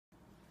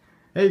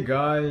Hey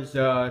guys,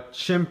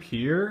 Chimp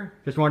here.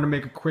 Just wanted to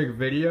make a quick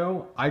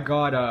video. I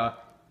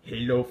got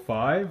Halo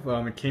 5.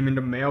 It came in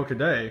the mail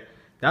today.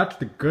 That's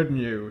the good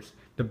news.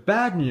 The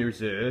bad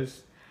news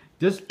is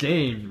this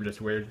game,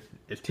 this weird,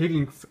 it's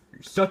taking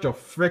such a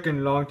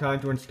freaking long time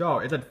to install.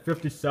 It's at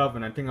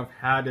 57. I think I've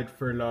had it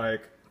for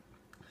like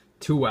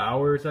 2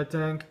 hours, I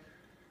think.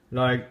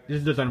 Like, this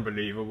is just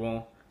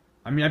unbelievable.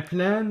 I mean, I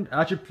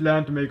actually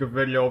planned to make a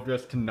video of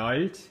this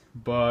tonight,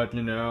 but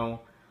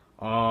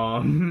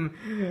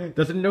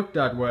doesn't look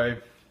that way.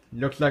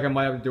 Looks like I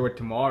might have to do it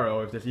tomorrow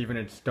if this even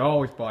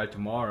installs by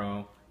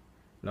tomorrow.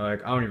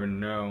 Like, I don't even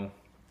know.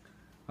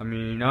 I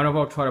mean, I don't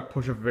know if I'll try to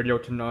push a video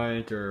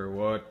tonight or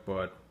what,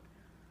 but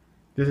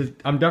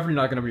I'm definitely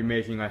not gonna be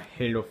making a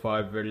Halo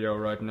 5 video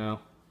right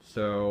now.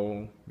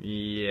 So,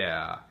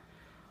 yeah.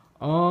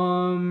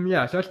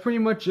 Yeah, so that's pretty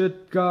much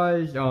it,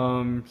 guys.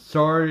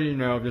 Sorry,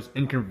 just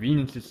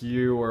inconveniences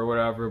you or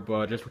whatever,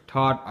 but just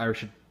thought I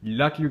should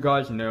let you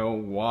guys know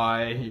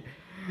why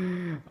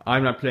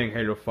I'm not playing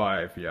Halo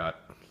 5 yet.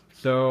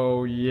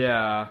 So,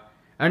 yeah.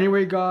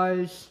 Anyway,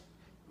 guys,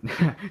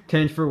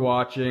 thanks for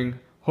watching.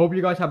 Hope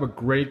you guys have a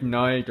great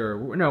night or,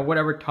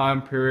 whatever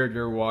time period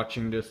you're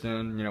watching this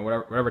in,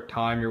 whatever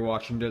time you're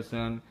watching this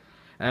in.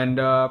 And,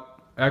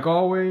 like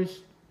always,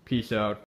 peace out.